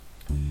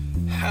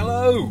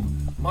Hello,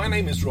 my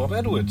name is Rob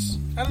Edwards,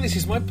 and this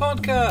is my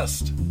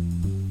podcast.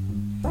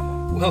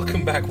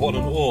 Welcome back, one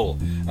and all.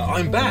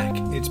 I'm back.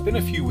 It's been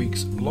a few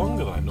weeks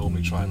longer than I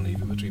normally try and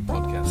leave in between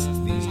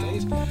podcasts these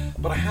days,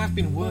 but I have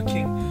been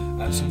working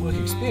at some work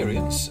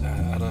experience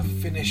at a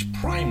Finnish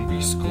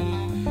primary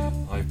school.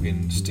 I've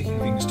been sticking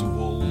things to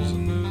walls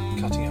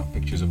and cutting out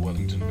pictures of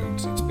Wellington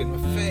boots. It's been a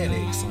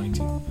fairly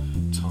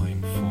exciting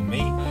time for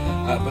me,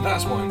 but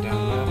that's wound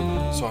down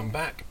now, so I'm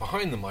back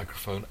behind the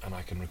microphone and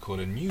I can record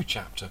a new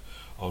chapter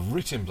of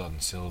Writ in Blood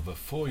and Silver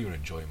for your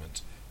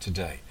enjoyment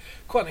today.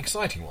 Quite an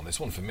exciting one, this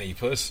one for me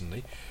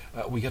personally.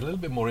 We get a little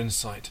bit more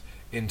insight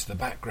into the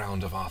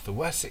background of Arthur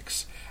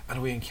Wessex,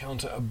 and we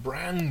encounter a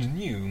brand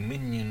new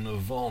minion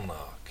of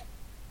Volnark.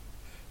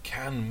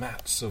 Can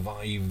Matt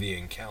survive the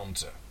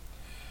encounter?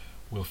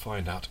 We'll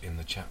find out in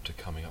the chapter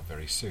coming up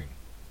very soon.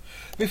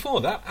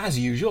 Before that, as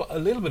usual, a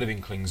little bit of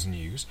Inklings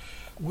news.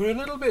 We're a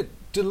little bit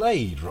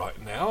delayed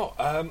right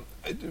now.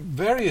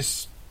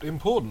 Various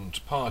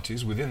important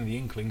parties within the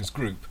Inklings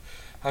group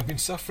have been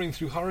suffering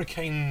through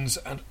hurricanes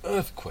and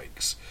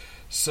earthquakes.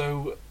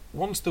 So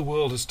once the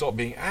world has stopped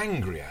being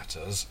angry at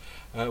us,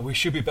 we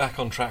should be back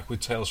on track with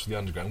Tales from the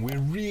Underground. We're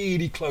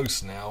really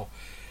close now.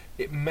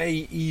 It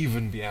may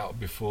even be out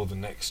before the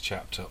next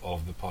chapter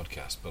of the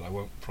podcast, but I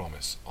won't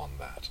promise on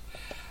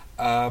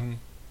that.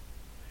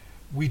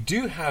 We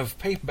do have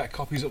paperback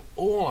copies of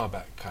all our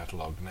back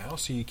catalogue now,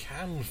 so you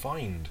can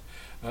find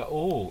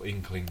all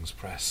Inklings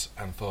Press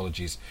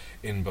anthologies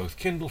in both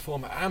Kindle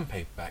format and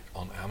paperback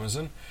on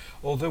Amazon,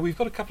 although we've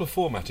got a couple of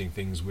formatting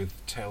things with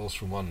Tales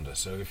from Wonder,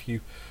 so if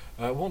you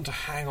want to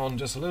hang on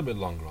just a little bit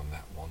longer on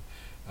that one,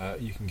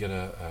 you can get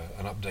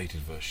an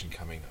updated version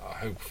coming, I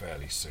hope,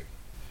 fairly soon.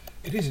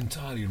 It is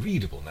entirely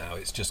readable now,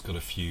 it's just got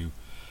a few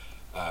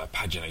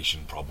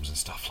pagination problems and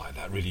stuff like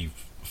that, really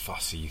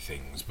fussy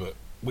things, but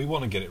we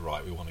want to get it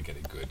right, we want to get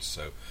it good,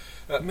 so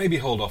maybe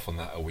hold off on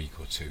that a week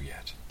or two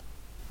yet.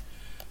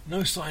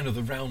 No sign of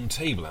the Round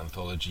Table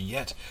anthology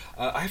yet.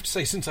 I have to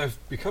say, since I've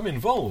become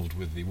involved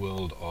with the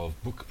world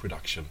of book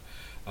production,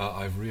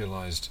 I've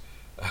realised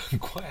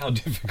quite how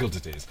difficult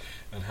it is,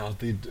 and how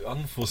the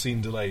unforeseen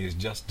delays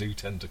just do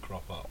tend to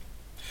crop up.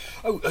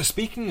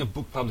 Speaking of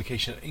book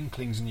publication and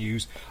Inklings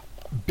news,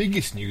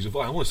 biggest news of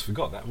all, I almost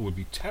forgot, that would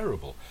be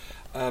terrible.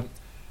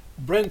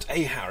 Brent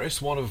A. Harris,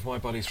 one of my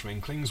buddies from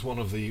Inklings, one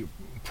of the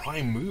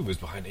prime movers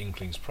behind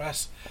Inklings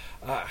Press,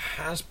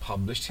 has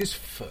published his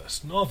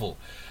first novel.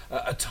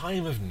 A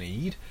Time of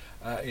Need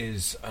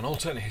is an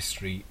alternate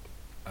history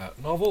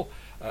novel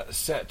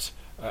set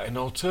in an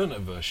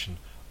alternate version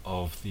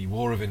of the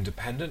War of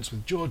Independence,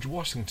 with George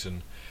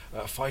Washington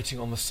fighting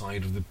on the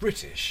side of the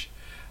British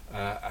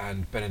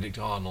and Benedict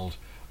Arnold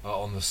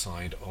on the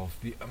side of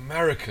the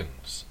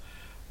Americans.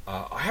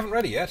 I haven't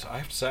read it yet, I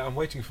have to say. I'm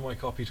waiting for my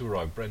copy to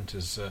arrive. Brent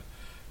is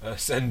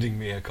sending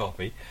me a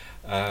copy.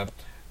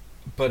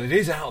 But it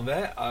is out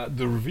there.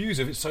 The reviews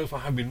of it so far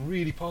have been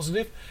really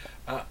positive,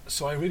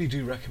 so I really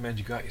do recommend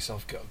you go out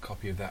yourself, get a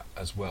copy of that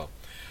as well.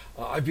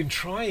 I've been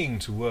trying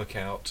to work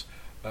out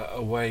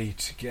a way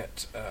to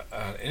get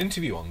an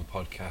interview on the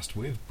podcast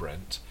with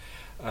Brent,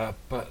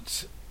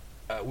 but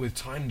with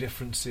time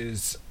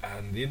differences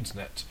and the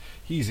internet,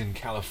 he's in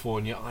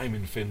California, I'm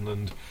in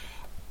Finland.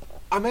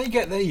 I may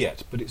get there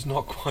yet, but it's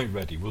not quite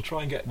ready. We'll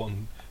try and get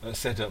one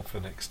set up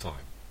for next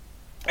time.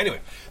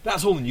 Anyway,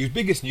 that's all the news.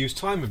 Biggest news,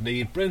 Time of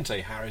Need, Brent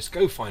A. Harris.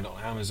 Go find it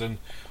on Amazon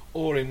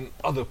or in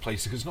other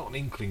places, because it's not an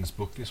Inklings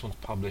book. This one's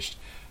published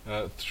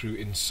through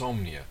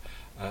Insomnia,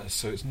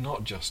 so it's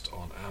not just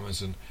on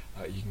Amazon.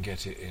 You can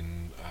get it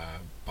in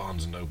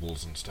Barnes &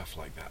 Nobles and stuff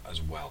like that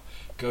as well.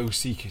 Go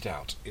seek it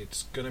out.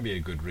 It's going to be a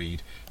good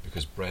read,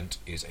 because Brent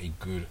is a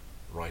good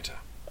writer.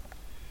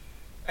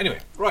 Anyway,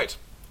 right.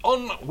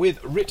 On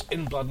with Writ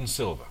in Blood and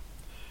Silver,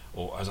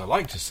 or as I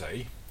like to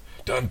say,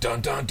 dun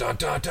dun dun dun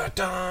dun dun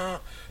dun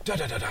dun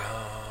dun dun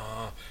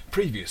dun.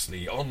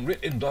 Previously on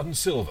Writ in Blood and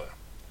Silver,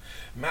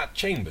 Matt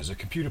Chambers, a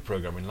computer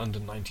programmer in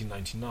London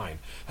 1999,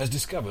 has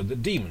discovered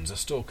that demons are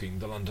stalking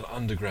the London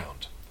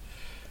Underground.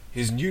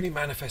 His newly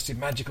manifested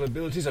magical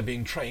abilities are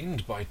being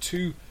trained by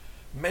two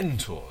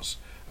mentors,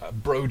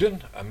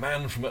 Broden, a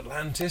man from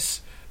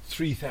Atlantis,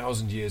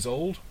 3,000 years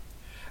old,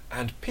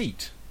 and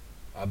Pete,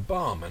 a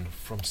barman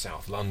from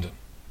South London.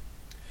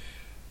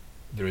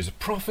 There is a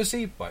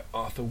prophecy by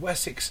Arthur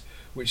Wessex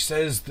which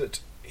says that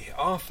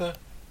Arthur,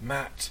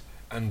 Matt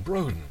and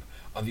Broden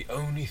are the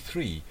only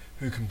three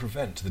who can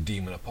prevent the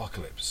demon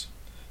apocalypse.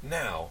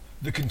 Now,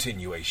 the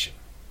continuation.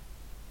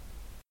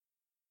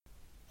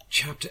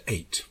 Chapter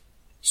 8.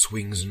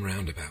 Swings and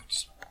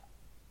Roundabouts.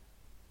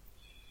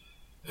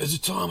 There's a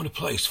time and a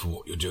place for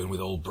what you're doing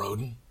with old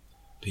Broden,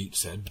 Pete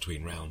said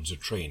between rounds of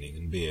training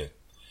and beer.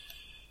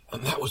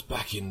 And that was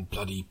back in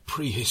bloody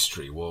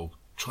prehistory, while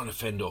trying to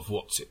fend off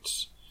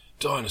whatsits,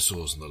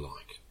 dinosaurs and the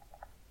like.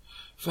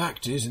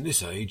 Fact is, in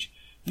this age,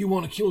 you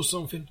want to kill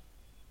something?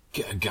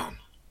 Get a gun.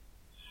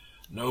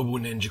 Noble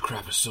ninja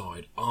crap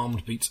aside,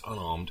 armed beats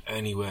unarmed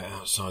anywhere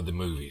outside the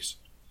movies.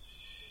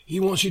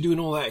 He wants you doing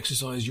all that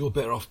exercise, you're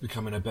better off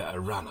becoming a better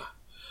runner.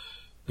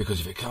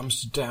 Because if it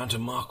comes down to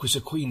Marquis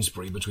of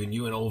Queensberry between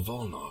you and old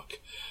Volnark,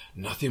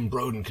 nothing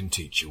Broden can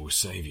teach you will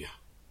save you.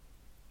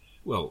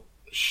 Well,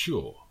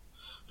 sure,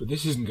 but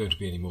this isn't going to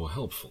be any more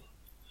helpful.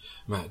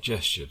 Matt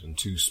gestured, and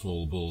two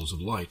small balls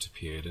of light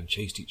appeared and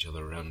chased each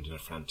other around in a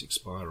frantic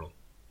spiral.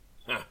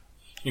 Ha!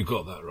 You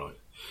got that right.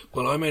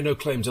 But I made no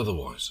claims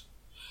otherwise.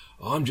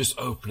 I'm just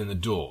opening the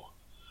door.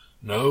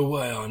 No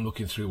way I'm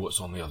looking through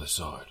what's on the other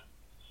side.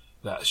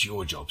 That's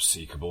your job,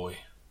 Seeker boy.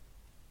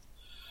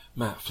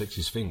 Matt flicked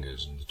his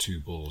fingers and the two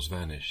balls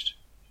vanished.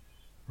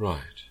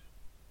 Right.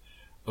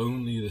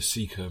 Only the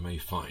Seeker may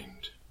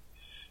find,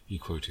 he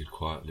quoted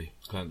quietly,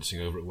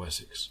 glancing over at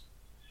Wessex.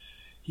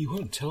 He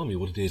won't tell me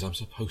what it is I'm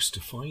supposed to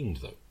find,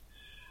 though.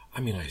 I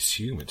mean, I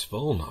assume it's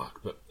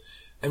Volnark, but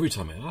every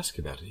time I ask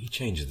about it, he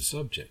changes the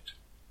subject.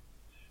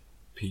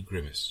 Pete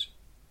grimaced.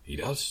 He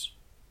does?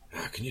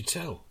 How can you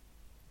tell?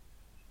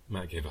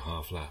 Matt gave a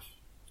half laugh.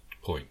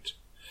 Point.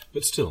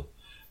 But still,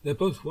 they're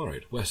both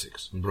worried,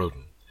 Wessex and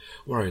Broden.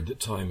 Worried that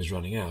time is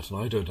running out and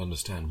I don't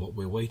understand what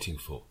we're waiting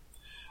for.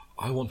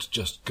 I want to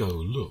just go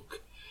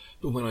look.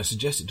 But when I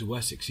suggest it to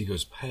Wessex, he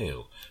goes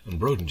pale, and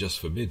Broden just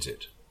forbids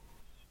it.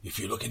 If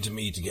you're looking to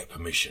me to get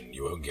permission,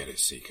 you won't get it,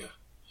 Seeker.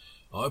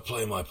 I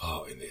play my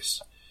part in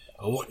this.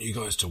 I want you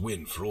guys to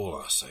win for all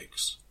our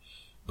sakes.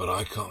 But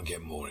I can't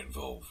get more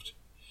involved.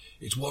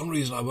 It's one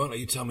reason I won't let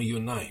you tell me your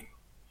name.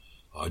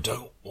 I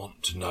don't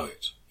want to know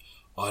it.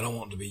 I don't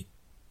want to be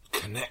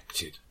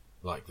connected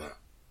like that.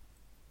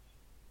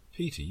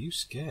 Peter, you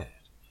scared?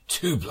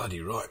 Too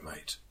bloody right,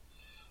 mate.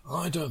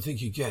 I don't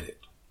think you get it.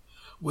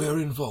 We're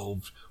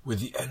involved with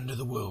the end of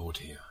the world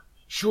here.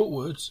 Short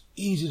words,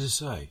 easy to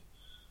say.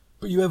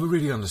 But you ever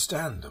really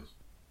understand them?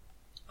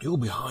 You'll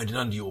be hiding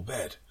under your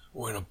bed,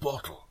 or in a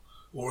bottle,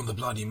 or on the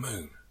bloody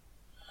moon.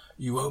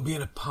 You won't be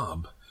in a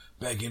pub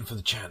begging for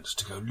the chance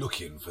to go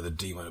looking for the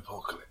demon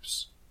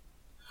apocalypse.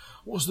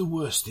 What's the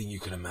worst thing you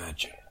can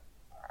imagine?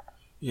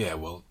 Yeah,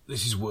 well,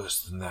 this is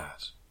worse than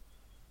that.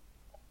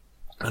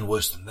 And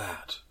worse than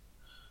that.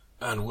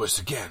 And worse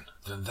again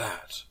than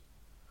that.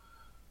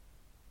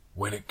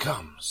 When it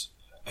comes,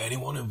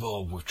 anyone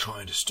involved with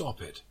trying to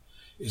stop it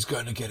is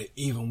going to get it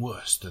even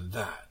worse than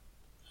that.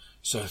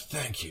 So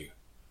thank you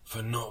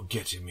for not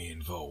getting me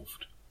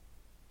involved.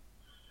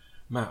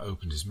 Matt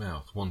opened his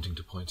mouth, wanting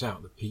to point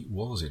out that Pete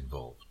was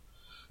involved,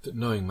 that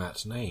knowing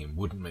Matt's name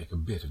wouldn't make a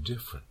bit of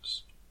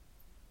difference.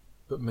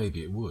 But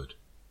maybe it would.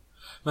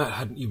 Matt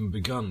hadn't even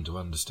begun to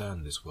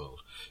understand this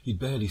world. He'd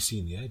barely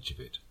seen the edge of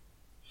it.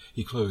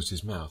 He closed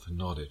his mouth and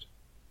nodded.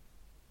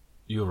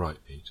 You're right,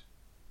 Pete.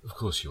 Of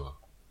course you are.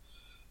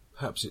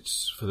 Perhaps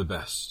it's for the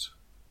best.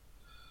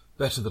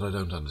 Better that I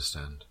don't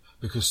understand,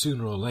 because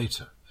sooner or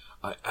later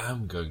I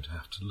am going to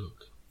have to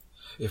look.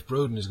 If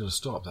Broden is going to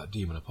stop that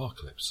demon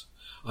apocalypse,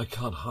 I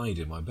can't hide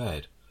in my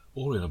bed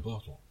or in a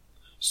bottle.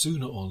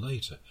 Sooner or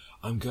later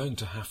I'm going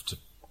to have to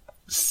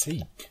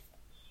seek.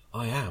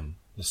 I am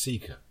the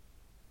Seeker.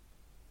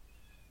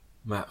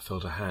 Matt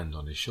felt a hand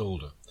on his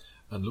shoulder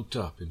and looked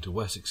up into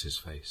Wessex's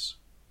face.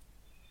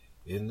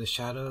 In the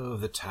shadow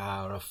of the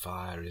tower a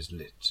fire is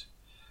lit,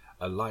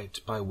 a light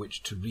by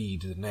which to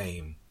read the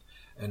name,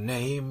 a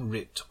name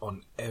writ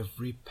on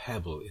every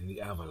pebble in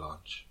the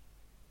avalanche.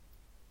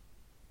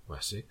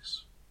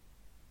 Wessex?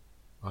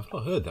 I've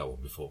not heard that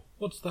one before.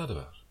 What's that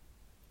about?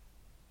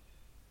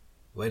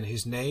 When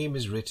his name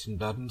is writ in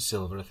blood and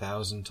silver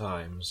 1,000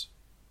 times,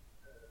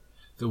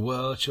 the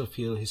world shall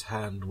feel his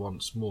hand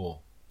once more,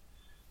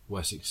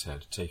 Wessex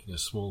said, taking a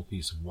small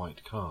piece of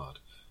white card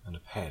and a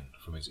pen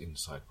from his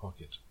inside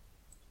pocket.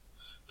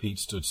 Pete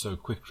stood so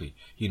quickly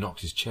he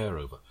knocked his chair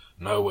over.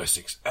 No,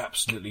 Wessex,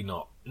 absolutely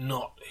not.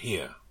 Not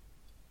here.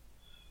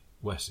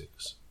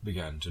 Wessex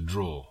began to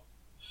draw,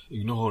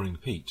 ignoring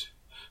Pete,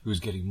 who was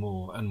getting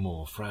more and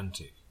more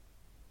frantic.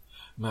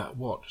 Matt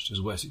watched as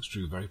Wessex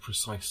drew very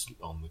precisely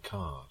on the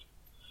card.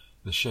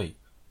 The shape,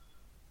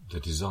 the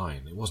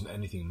design, it wasn't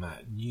anything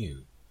Matt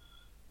knew,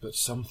 but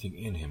something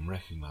in him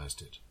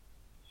recognized it.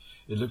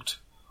 It looked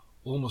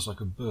almost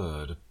like a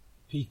bird, a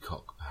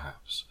peacock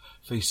perhaps,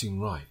 facing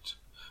right,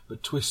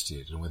 but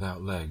twisted and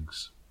without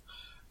legs.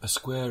 A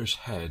squarish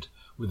head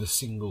with a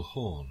single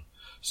horn,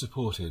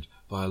 supported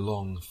by a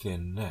long,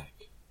 thin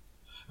neck.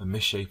 A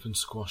misshapen,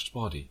 squashed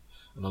body,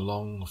 and a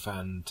long,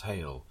 fanned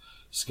tail,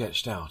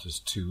 sketched out as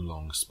 2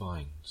 long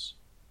spines.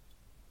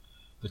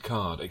 The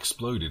card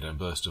exploded in a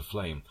burst of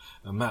flame,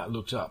 and Matt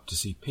looked up to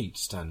see Pete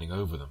standing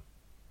over them.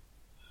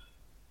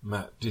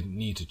 Matt didn't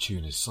need to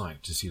tune his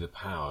sight to see the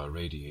power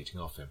radiating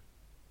off him.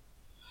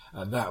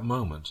 At that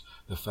moment,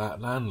 the fat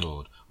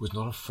landlord was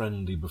not a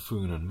friendly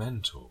buffoon and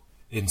mentor.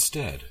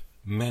 Instead,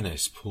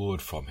 menace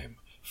poured from him,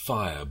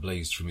 fire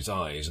blazed from his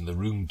eyes, and the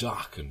room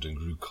darkened and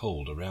grew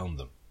cold around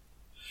them.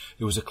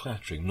 There was a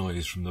clattering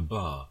noise from the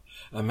bar,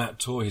 and Matt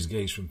tore his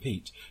gaze from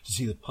Pete to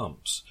see the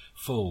pumps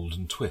fold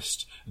and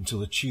twist until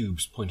the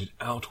tubes pointed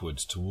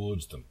outwards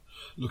towards them,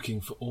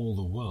 looking for all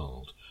the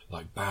world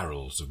like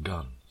barrels of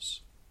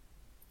guns.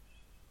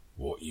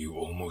 What you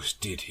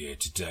almost did here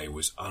today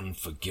was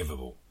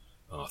unforgivable,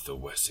 Arthur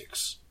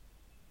Wessex,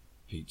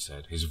 Pete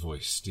said, his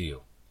voice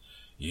steel.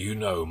 You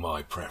know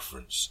my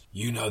preference.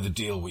 You know the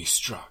deal we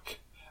struck.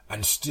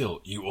 And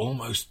still you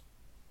almost...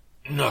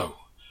 No!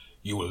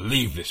 You will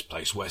leave this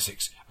place,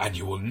 Wessex, and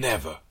you will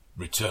never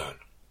return.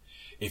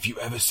 If you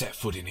ever set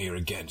foot in here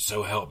again,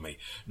 so help me,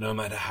 no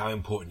matter how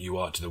important you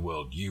are to the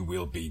world, you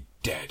will be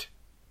dead.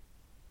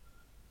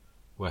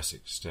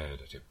 Wessex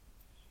stared at him,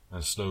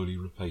 and slowly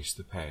replaced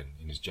the pen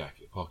in his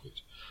jacket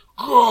pocket.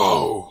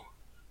 Go!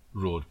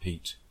 Roared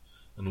Pete,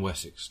 and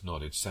Wessex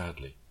nodded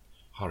sadly,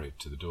 hurried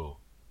to the door.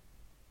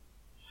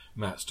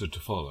 Matt stood to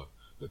follow,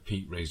 but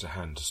Pete raised a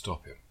hand to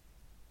stop him.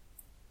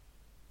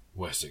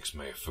 Wessex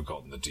may have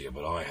forgotten the deal,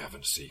 but I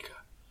haven't, Seeker.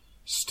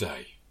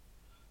 Stay.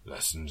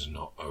 Lesson's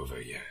not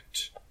over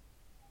yet.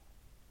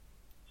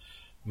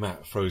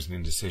 Matt froze in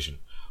indecision,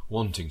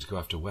 wanting to go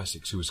after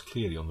Wessex, who was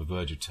clearly on the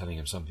verge of telling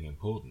him something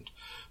important,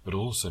 but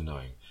also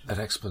knowing that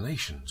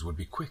explanations would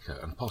be quicker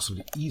and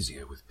possibly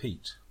easier with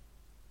Pete.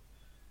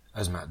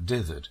 As Matt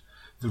dithered,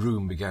 the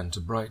room began to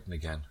brighten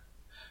again.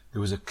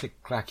 There was a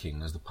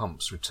click-clacking as the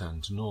pumps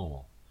returned to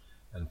normal,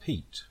 and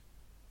Pete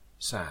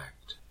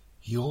sagged.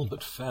 He all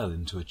but fell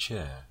into a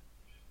chair,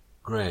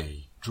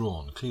 grey,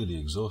 drawn, clearly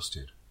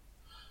exhausted.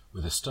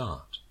 With a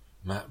start,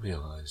 Matt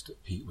realised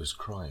that Pete was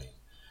crying.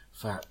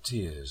 Fat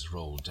tears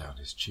rolled down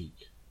his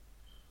cheek.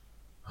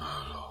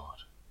 "Oh,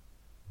 Lord,"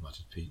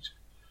 muttered Pete.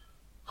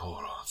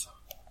 "Poor Arthur.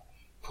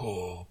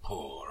 Poor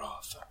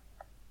Arthur."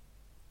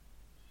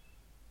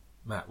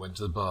 Matt went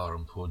to the bar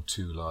and poured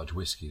 2 large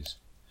whiskies.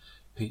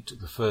 Pete took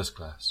the first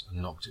glass and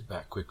knocked it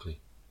back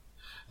quickly.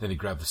 Then he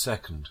grabbed the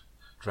second,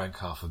 drank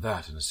half of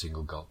that in a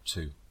single gulp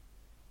too.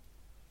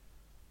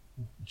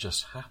 "What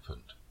just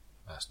happened?"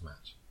 asked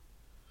Matt.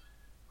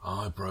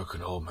 "I broke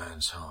an old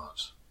man's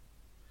heart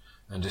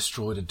and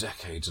destroyed a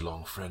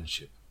decades-long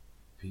friendship,"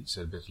 Pete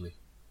said bitterly.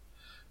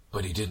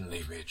 "But he didn't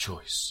leave me a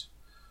choice.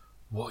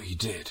 What he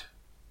did..."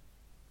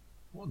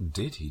 "What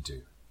did he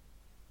do?"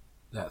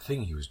 "That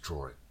thing he was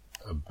drawing.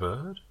 A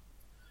bird?"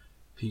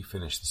 Pete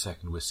finished the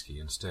second whiskey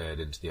and stared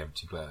into the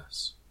empty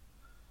glass.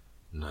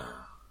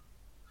 No,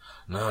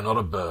 not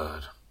a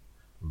bird.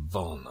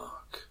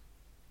 Volnark.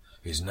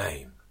 His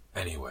name,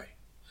 anyway.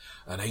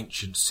 An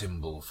ancient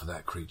symbol for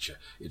that creature.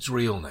 Its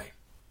real name,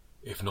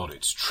 if not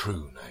its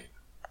true name.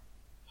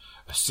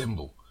 A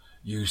symbol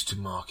used to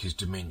mark his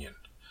dominion.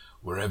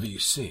 Wherever you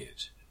see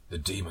it, the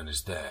demon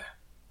is there.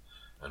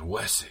 And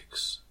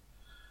Wessex...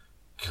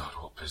 God,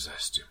 what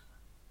possessed him?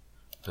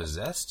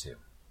 "Possessed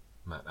him?"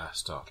 Matt asked,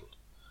 startled.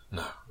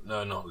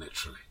 No, not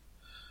literally.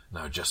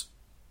 No, just...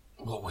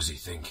 what was he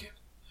thinking?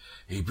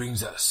 He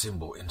brings that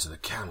symbol into the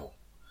camel.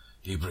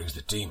 He brings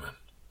the demon.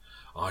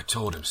 I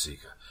told him,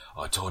 Seeker.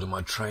 I told him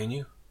I'd train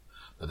you.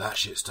 But that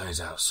shit stays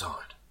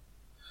outside.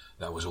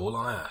 That was all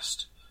I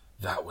asked.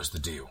 That was the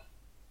deal."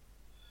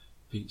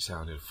 Pete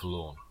sounded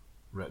forlorn,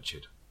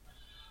 wretched.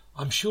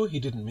 "I'm sure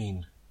he didn't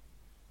mean..."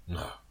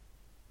 "No,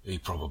 he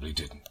probably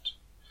didn't.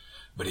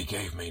 But he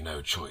gave me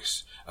no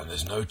choice, and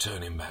there's no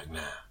turning back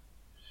now.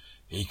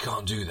 He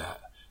can't do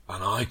that,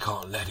 and I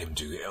can't let him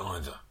do it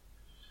either.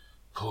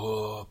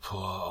 Poor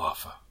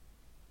Arthur.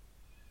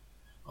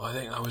 I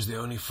think I was the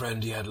only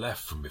friend he had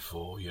left from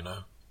before, you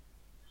know.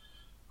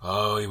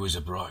 Oh, he was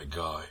a bright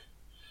guy.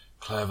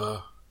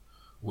 Clever,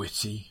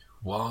 witty,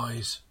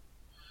 wise.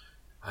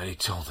 And he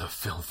told the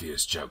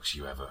filthiest jokes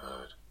you ever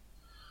heard.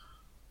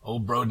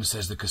 Old Broden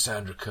says the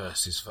Cassandra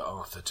curse is for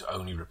Arthur to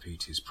only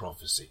repeat his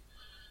prophecy.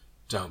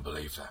 Don't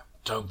believe that.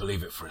 Don't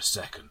believe it for a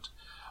second.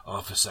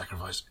 Arthur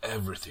sacrificed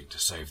everything to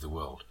save the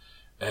world.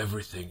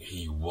 Everything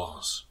he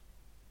was.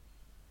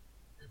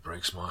 It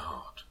breaks my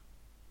heart."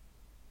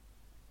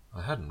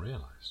 "I hadn't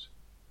realised.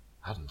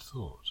 Hadn't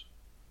thought."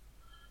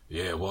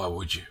 "Yeah, why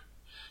would you?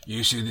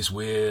 You see this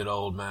weird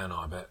old man,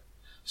 I bet.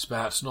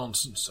 Spouts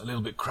nonsense, a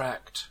little bit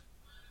cracked.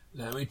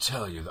 Let me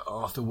tell you that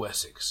Arthur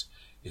Wessex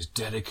is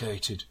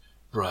dedicated,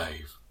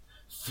 brave,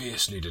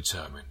 fiercely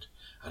determined,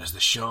 and has the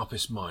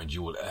sharpest mind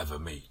you will ever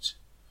meet.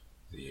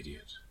 The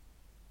idiot.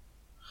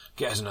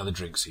 Get us another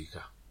drink,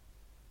 Seeker."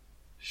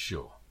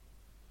 "Sure."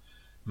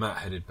 Matt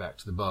headed back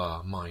to the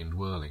bar, mind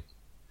whirling.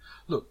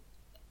 "Look,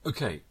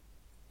 okay,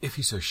 if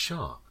he's so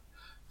sharp,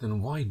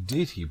 then why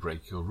did he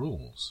break your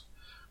rules?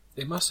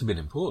 It must have been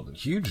important,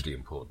 hugely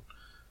important.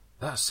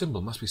 That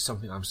symbol must be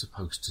something I'm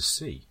supposed to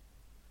see.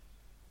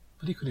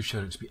 But he could have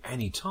shown it to me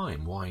any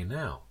time. Why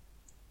now?"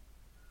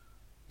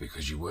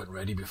 "Because you weren't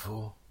ready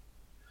before.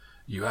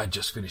 You had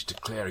just finished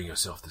declaring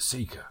yourself the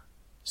Seeker,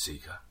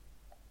 Seeker."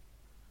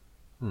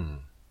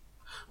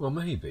 Well,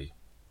 maybe.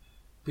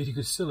 But he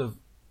could still have...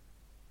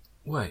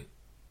 Wait,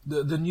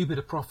 the new bit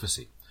of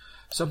prophecy.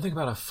 Something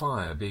about a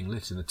fire being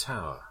lit in the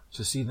tower.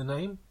 To see the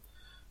name?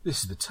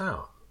 This is the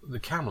tower. The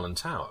Camel and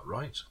Tower,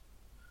 right?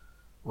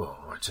 Well,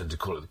 I tend to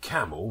call it the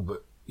Camel,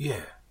 but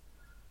yeah.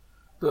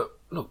 But,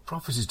 look,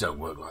 prophecies don't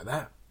work like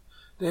that.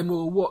 They're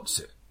more,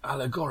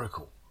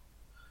 allegorical.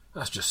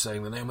 That's just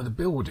saying the name of the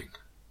building.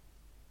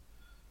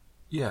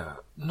 Yeah,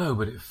 no,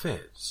 but it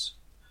fits.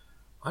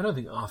 I don't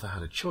think Arthur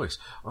had a choice.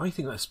 I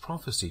think this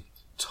prophecy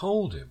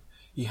told him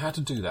he had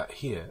to do that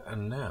here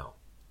and now.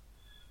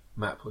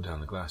 Matt put down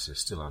the glasses,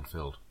 still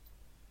unfilled.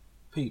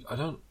 "Pete, I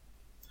don't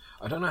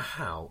I don't know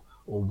how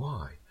or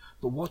why,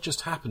 but what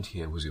just happened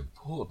here was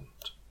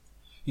important.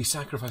 He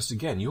sacrificed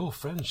again your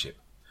friendship,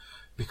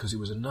 because it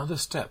was another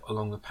step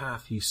along the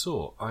path he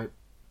saw. I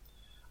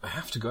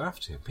have to go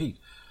after him. Pete,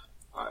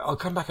 I'll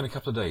come back in a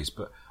couple of days,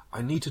 but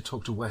I need to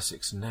talk to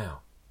Wessex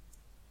now.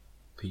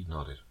 Pete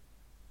nodded.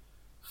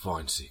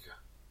 Fine, Seeker.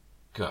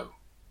 Go.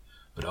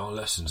 But our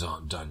lessons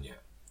aren't done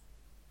yet.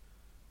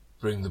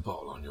 Bring the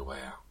bottle on your way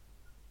out.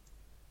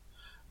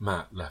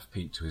 Matt left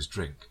Pete to his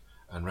drink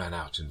and ran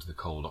out into the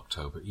cold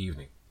October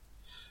evening.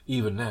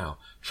 Even now,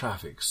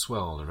 traffic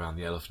swelled around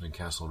the Elephant and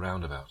Castle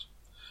roundabout,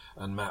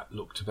 and Matt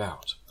looked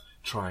about,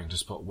 trying to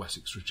spot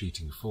Wessex's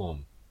retreating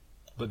form,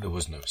 but there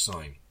was no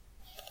sign.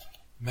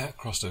 Matt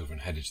crossed over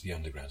and headed to the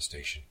underground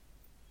station.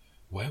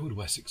 Where would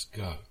Wessex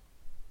go?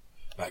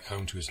 Back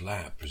home to his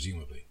lab,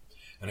 presumably,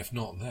 and if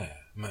not there,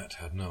 Matt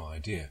had no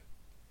idea.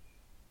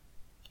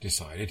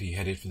 Decided, he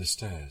headed for the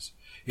stairs.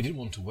 He didn't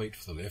want to wait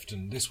for the lift,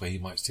 and this way he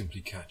might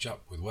simply catch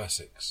up with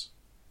Wessex.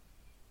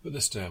 But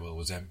the stairwell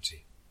was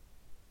empty.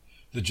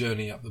 The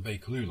journey up the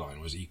Bakerloo line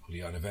was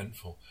equally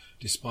uneventful,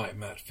 despite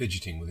Matt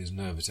fidgeting with his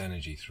nervous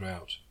energy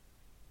throughout.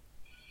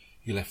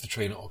 He left the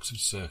train at Oxford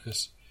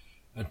Circus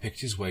and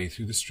picked his way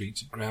through the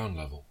streets at ground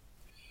level.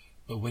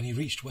 But when he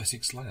reached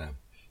Wessex's lab,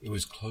 it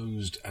was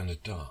closed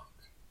and dark.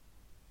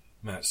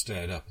 Matt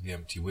stared up at the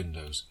empty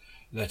windows,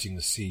 letting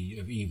the sea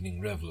of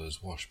evening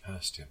revellers wash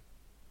past him.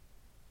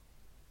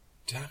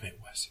 Damn it,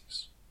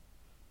 Wessex.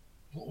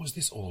 What was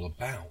this all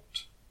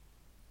about?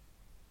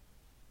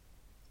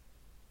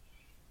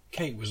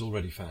 Kate was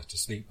already fast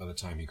asleep by the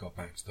time he got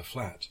back to the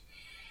flat.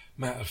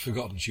 Matt had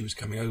forgotten she was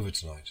coming over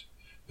tonight,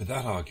 but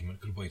that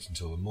argument could wait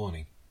until the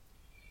morning.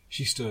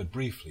 She stirred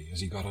briefly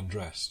as he got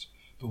undressed,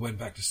 but went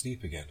back to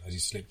sleep again as he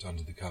slipped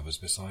under the covers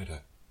beside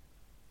her.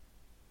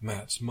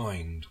 Matt's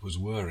mind was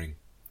whirring,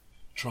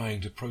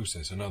 trying to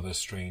process another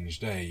strange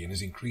day in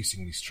his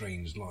increasingly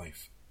strange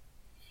life.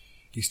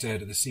 He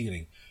stared at the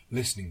ceiling,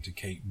 listening to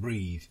Kate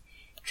breathe,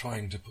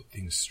 trying to put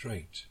things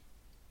straight.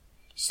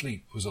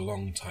 Sleep was a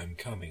long time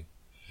coming,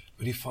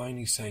 but he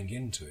finally sank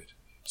into it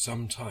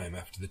some time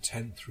after the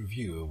 10th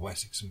review of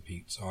Wessex and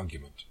Pete's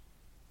argument.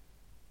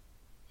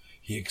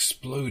 He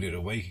exploded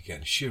awake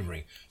again,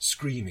 shivering,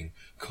 screaming,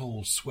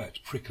 cold sweat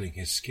prickling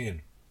his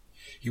skin.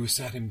 He was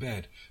sat in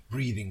bed,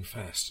 breathing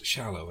fast,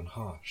 shallow and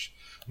harsh,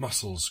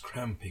 muscles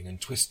cramping and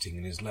twisting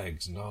in his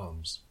legs and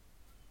arms.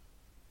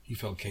 He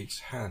felt Kate's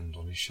hand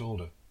on his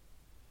shoulder.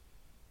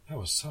 That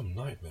was some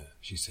nightmare,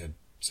 she said,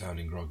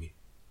 sounding groggy.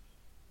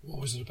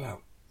 What was it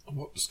about?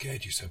 What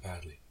scared you so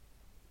badly?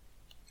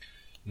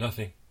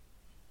 Nothing,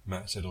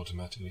 Matt said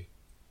automatically,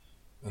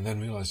 and then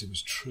realized it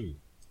was true.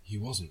 He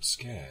wasn't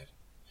scared.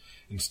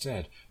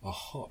 Instead, a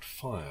hot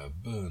fire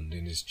burned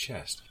in his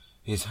chest,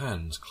 his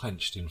hands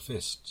clenched in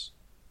fists.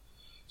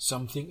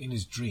 Something in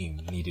his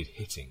dream needed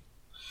hitting.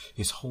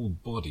 His whole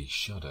body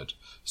shuddered,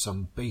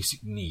 some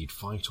basic need,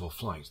 fight or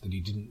flight, that he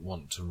didn't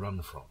want to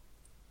run from.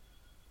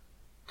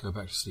 Go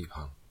back to sleep,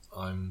 hon.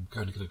 I'm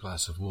going to get a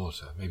glass of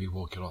water, maybe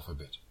walk it off a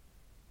bit.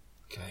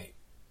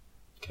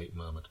 Kate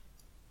murmured.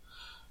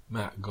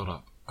 Matt got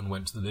up and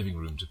went to the living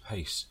room to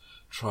pace,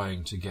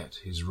 trying to get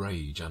his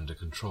rage under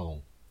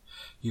control.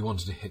 He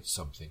wanted to hit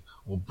something,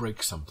 or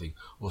break something,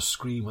 or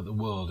scream at the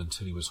world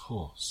until he was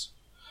hoarse.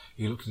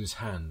 He looked at his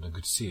hand and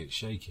could see it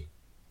shaking.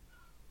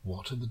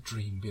 What had the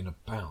dream been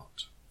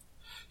about?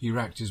 He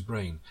racked his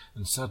brain,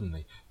 and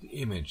suddenly the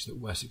image that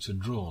Wessex had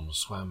drawn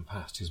swam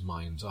past his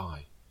mind's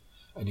eye,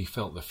 and he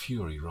felt the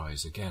fury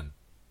rise again.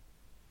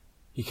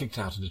 He kicked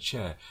out of the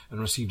chair and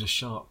received a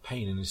sharp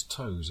pain in his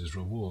toes as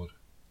reward.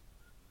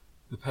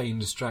 The pain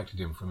distracted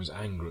him from his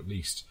anger at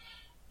least,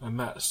 and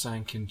Matt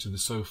sank into the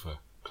sofa,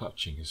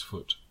 clutching his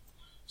foot,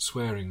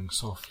 swearing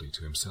softly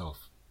to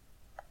himself.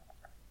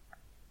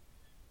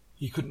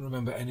 He couldn't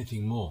remember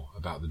anything more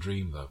about the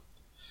dream, though,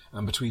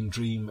 and between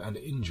dream and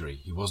injury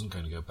he wasn't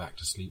going to go back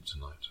to sleep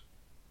tonight.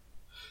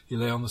 He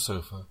lay on the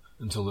sofa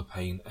until the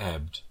pain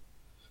ebbed,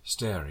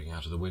 staring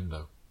out of the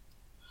window.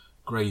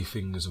 Grey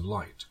fingers of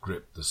light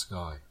gripped the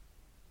sky.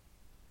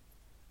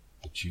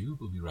 The tube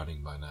will be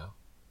running by now.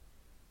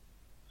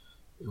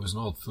 It was an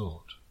odd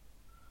thought,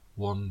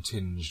 one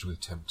tinged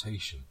with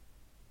temptation.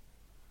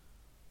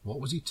 What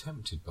was he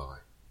tempted by?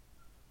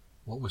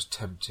 What was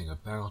tempting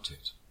about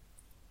it?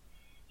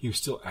 He was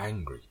still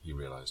angry, he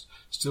realized,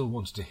 still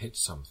wanted to hit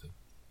something.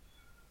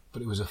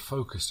 But it was a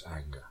focused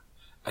anger,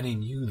 and he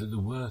knew that there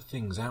were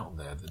things out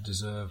there that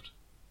deserved...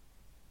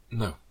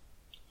 No,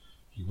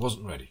 he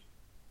wasn't ready.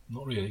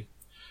 Not really.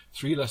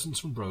 3 lessons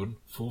from Broden,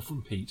 4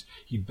 from Pete.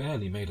 He'd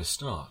barely made a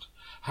start,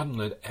 hadn't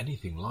learned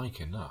anything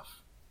like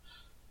enough.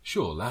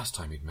 Sure, last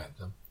time he'd met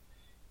them,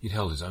 he'd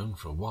held his own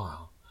for a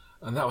while,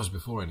 and that was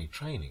before any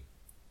training.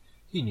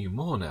 He knew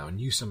more now and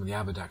knew some of the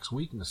Aberdach's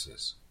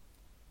weaknesses.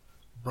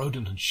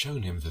 Broden had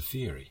shown him the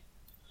theory,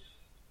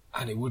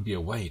 and it would be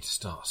a way to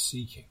start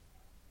seeking.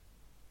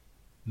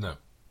 No,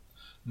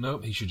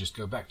 he should just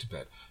go back to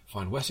bed,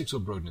 find Wessex or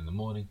Broden in the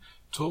morning,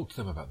 talk to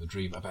them about the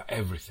dream, about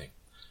everything.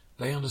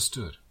 They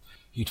understood.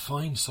 He'd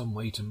find some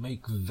way to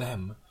make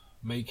them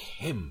make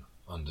him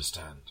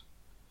understand.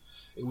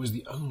 It was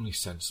the only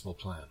sensible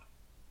plan.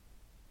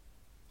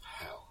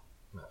 Hell,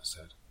 Matt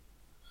said.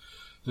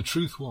 The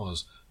truth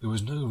was, there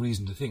was no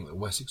reason to think that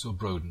Wessex or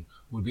Broden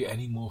would be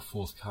any more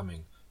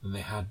forthcoming than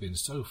they had been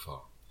so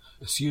far,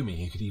 assuming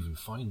he could even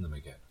find them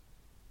again.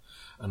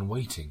 And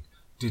waiting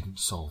didn't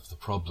solve the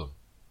problem.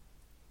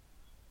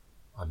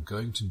 I'm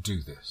going to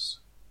do this,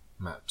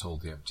 Matt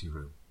told the empty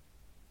room.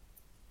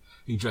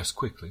 He dressed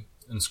quickly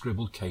and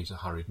scribbled Kate a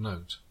hurried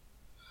note.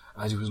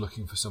 As he was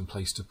looking for some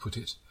place to put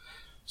it,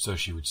 so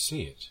she would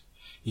see it,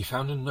 he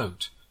found a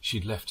note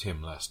she'd left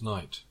him last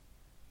night.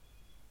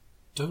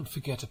 Don't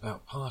forget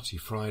about party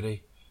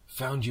Friday.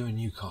 Found you a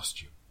new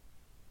costume.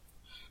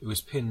 It was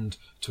pinned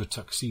to a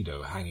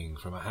tuxedo hanging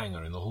from a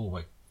hanger in the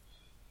hallway.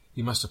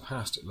 He must have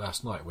passed it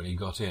last night when he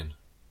got in.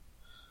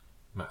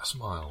 Matt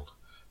smiled,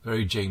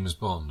 very James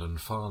Bond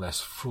and far less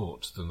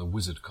fraught than the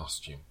wizard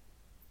costume.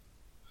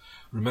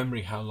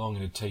 Remembering how long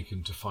it had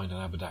taken to find an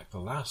aberdac the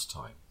last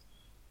time,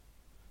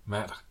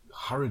 Matt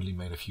hurriedly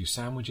made a few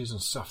sandwiches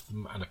and stuffed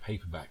them and a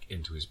paperback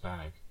into his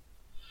bag.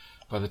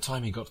 By the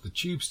time he got to the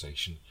tube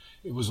station,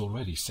 it was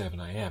already 7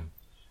 a.m,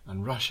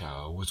 and rush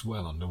hour was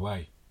well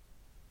underway.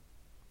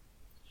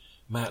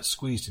 Matt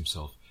squeezed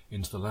himself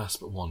into the last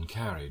but one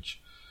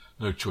carriage,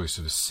 no choice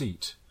of a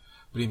seat,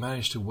 but he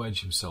managed to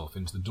wedge himself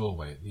into the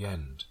doorway at the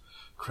end,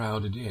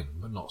 crowded in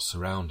but not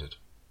surrounded.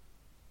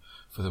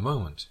 For the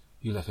moment,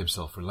 he let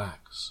himself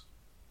relax.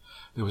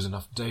 There was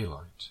enough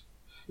daylight.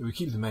 It would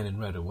keep the men in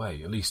red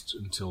away, at least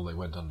until they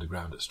went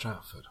underground at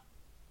Stratford.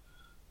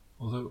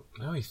 Although,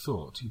 now he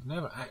thought, he'd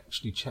never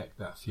actually checked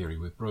that theory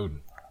with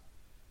Broden.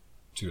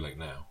 Too late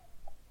now.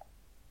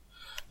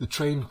 The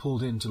train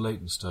pulled into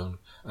Leytonstone,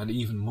 and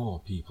even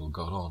more people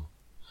got on.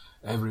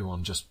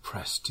 Everyone just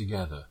pressed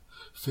together,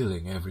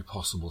 filling every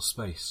possible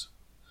space.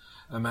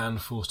 A man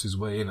forced his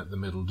way in at the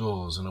middle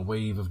doors, and a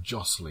wave of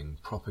jostling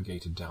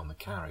propagated down the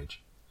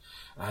carriage.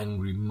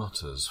 Angry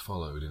mutters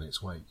followed in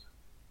its wake.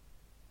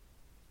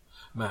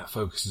 Matt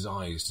focused his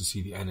eyes to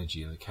see the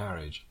energy in the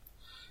carriage.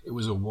 It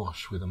was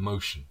awash with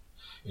emotion,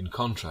 in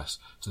contrast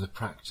to the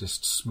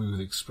practised, smooth,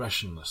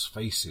 expressionless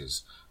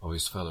faces of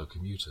his fellow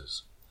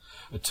commuters.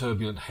 A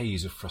turbulent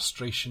haze of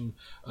frustration,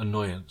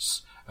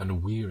 annoyance,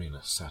 and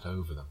weariness sat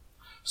over them,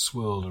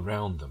 swirled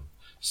around them,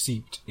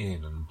 seeped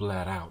in and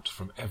bled out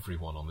from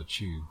everyone on the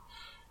tube,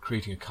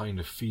 creating a kind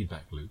of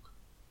feedback loop.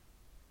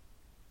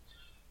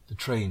 The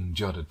train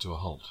juddered to a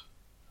halt.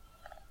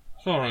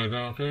 Sorry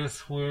about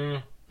this.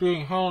 We're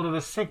being held at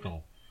a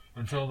signal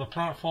until the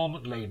platform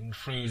at Leyton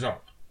frees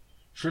up.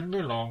 Shouldn't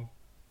be long.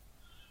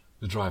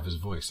 The driver's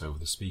voice over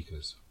the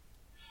speakers.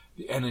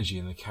 The energy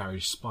in the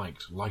carriage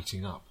spiked,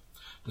 lighting up,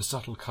 the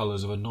subtle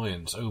colours of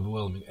annoyance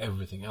overwhelming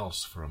everything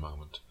else for a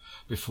moment,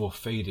 before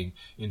fading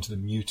into the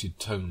muted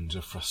tones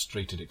of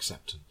frustrated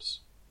acceptance.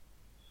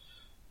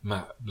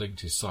 Matt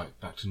blinked his sight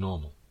back to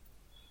normal.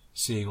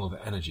 Seeing all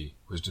the energy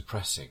was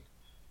depressing,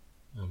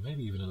 and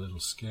maybe even a little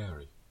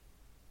scary.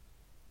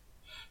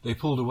 They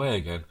pulled away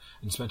again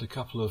and spent a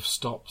couple of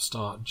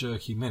stop-start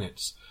jerky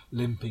minutes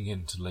limping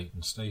into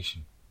Leyton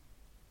Station.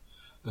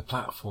 The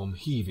platform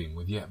heaving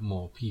with yet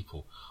more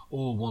people,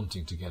 all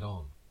wanting to get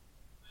on.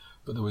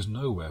 But there was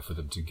nowhere for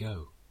them to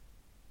go.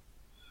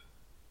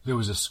 There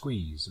was a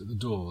squeeze at the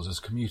doors as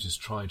commuters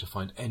tried to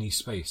find any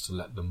space to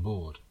let them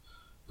board,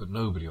 but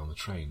nobody on the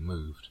train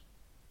moved.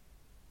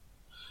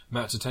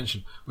 Matt's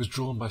attention was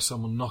drawn by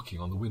someone knocking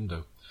on the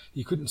window.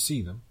 He couldn't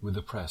see them, with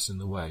the press in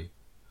the way,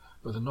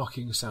 but the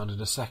knocking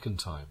sounded a second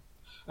time,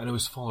 and it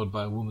was followed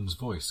by a woman's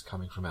voice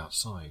coming from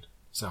outside,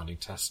 sounding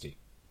testy.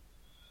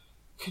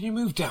 "Can you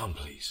move down,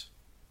 please?"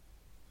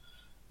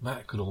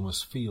 Matt could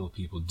almost feel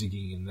people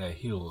digging in their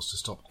heels to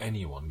stop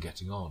anyone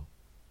getting on.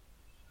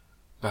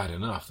 Bad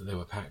enough that they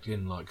were packed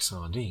in like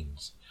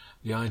sardines.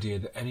 The idea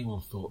that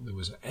anyone thought there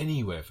was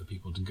anywhere for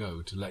people to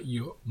go to let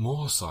you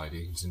more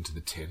sardines into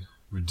the tin,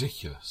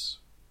 ridiculous.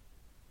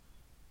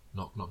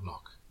 Knock, knock,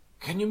 knock.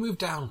 "Can you move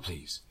down,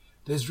 please?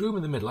 There's room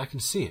in the middle, I can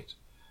see it.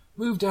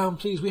 Move down,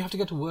 please, we have to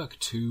get to work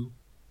too."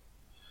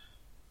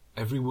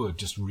 Every word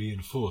just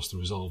reinforced the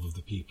resolve of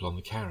the people on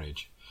the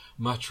carriage.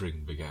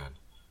 Muttering began.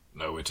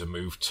 "Nowhere to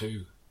move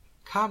to."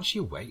 "Can't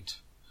you wait?"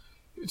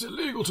 "It's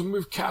illegal to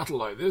move cattle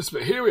like this,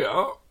 but here we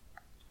are."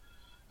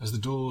 As the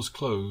doors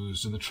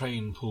closed and the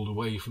train pulled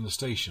away from the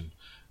station,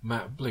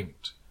 Matt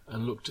blinked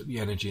and looked at the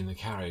energy in the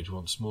carriage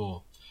once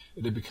more.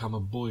 It had become a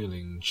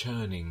boiling,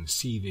 churning,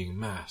 seething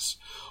mass,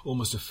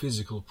 almost a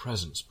physical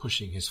presence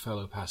pushing his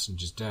fellow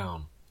passengers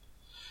down.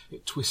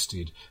 It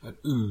twisted and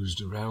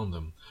oozed around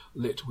them,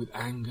 lit with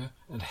anger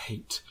and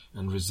hate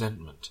and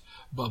resentment,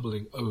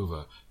 bubbling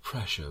over,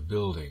 pressure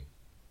building.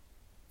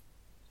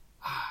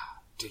 Ah,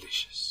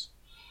 delicious.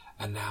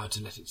 And now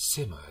to let it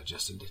simmer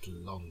just a little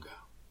longer.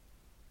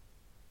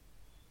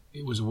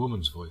 It was a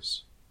woman's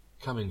voice,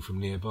 coming from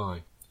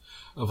nearby,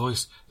 a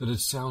voice that had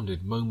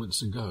sounded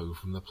moments ago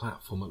from the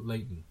platform at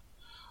Leyton,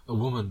 a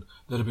woman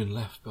that had been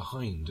left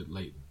behind at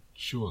Leyton,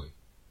 surely.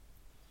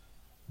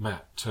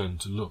 Matt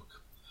turned to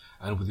look,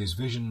 and with his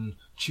vision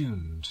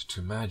tuned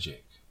to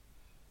magic,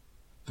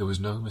 there was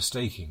no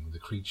mistaking the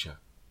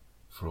creature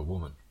for a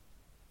woman.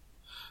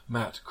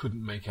 Matt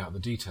couldn't make out the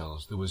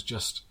details. There was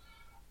just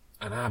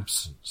an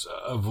absence,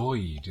 a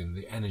void in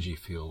the energy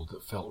field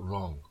that felt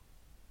wrong.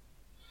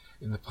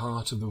 In the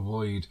part of the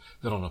void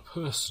that on a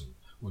person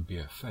would be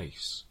a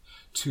face,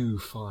 2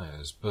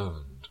 fires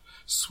burned,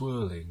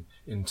 swirling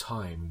in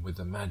time with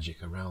the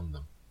magic around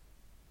them.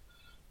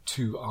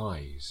 2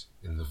 eyes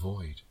in the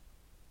void.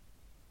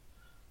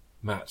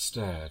 Matt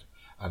stared,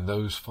 and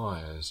those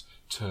fires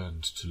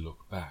turned to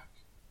look back.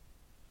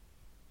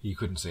 He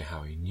couldn't say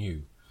how he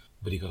knew,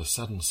 but he got a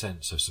sudden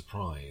sense of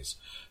surprise.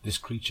 This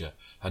creature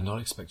had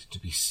not expected to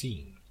be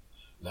seen,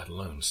 let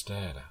alone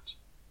stared at.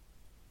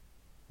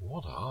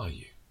 "What are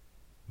you?"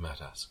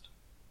 Matt asked.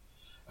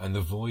 And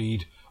the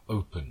void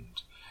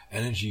opened.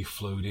 Energy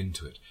flowed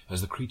into it as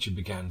the creature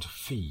began to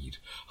feed,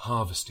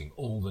 harvesting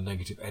all the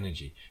negative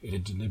energy it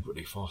had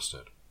deliberately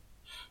fostered.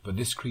 But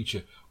this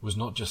creature was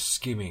not just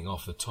skimming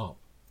off the top.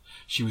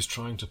 She was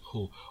trying to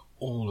pull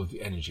all of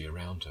the energy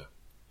around her.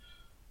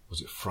 Was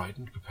it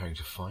frightened, preparing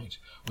to fight?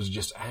 Was it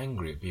just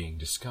angry at being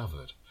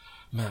discovered?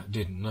 Matt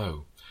didn't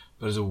know,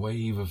 but as a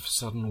wave of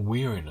sudden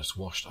weariness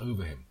washed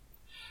over him,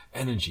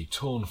 energy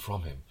torn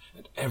from him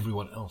and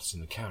everyone else in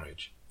the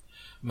carriage.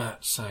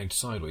 Matt sagged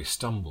sideways,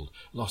 stumbled,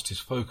 lost his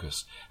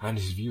focus and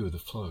his view of the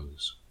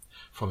flows.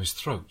 From his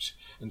throat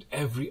and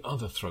every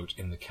other throat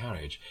in the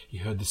carriage, he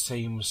heard the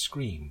same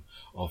scream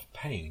of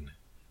pain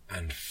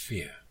and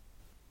fear.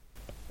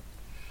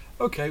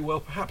 Okay, well,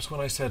 perhaps when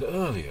I said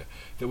earlier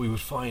that we would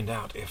find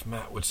out if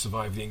Matt would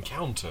survive the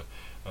encounter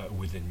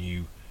with the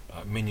new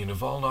minion of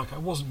Volnark, I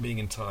wasn't being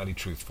entirely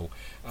truthful,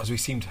 as we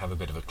seem to have a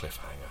bit of a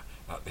cliffhanger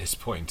at this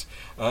point.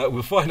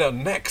 We'll find out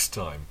next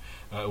time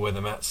whether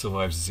Matt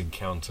survives his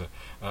encounter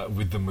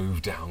with the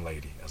Move Down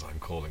Lady, as I'm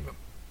calling them.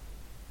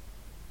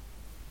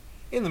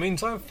 In the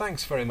meantime,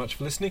 thanks very much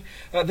for listening.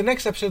 The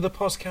next episode of the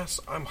podcast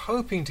I'm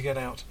hoping to get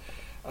out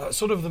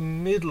sort of the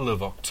middle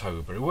of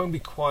October. It won't be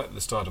quite at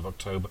the start of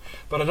October,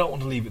 but I don't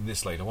want to leave it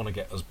this late. I want to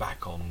get us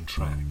back on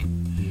track.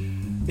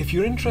 If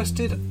you're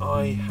interested,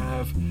 I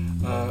have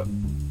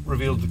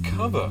revealed the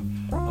cover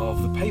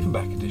of the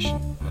paperback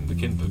edition and the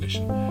Kindle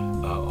edition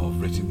of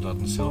Writ in Blood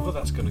and Silver.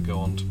 That's going to go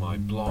onto my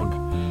blog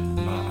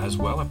as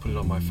well. I put it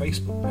on my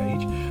Facebook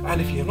page.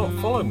 And if you have not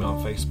followed me on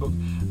Facebook,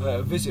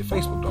 visit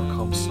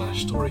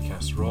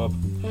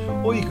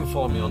facebook.com/StorycastRob, or you can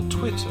follow me on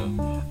Twitter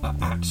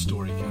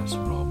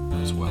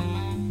 @StorycastRob as well.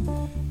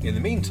 In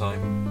the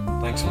meantime,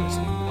 thanks for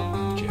listening.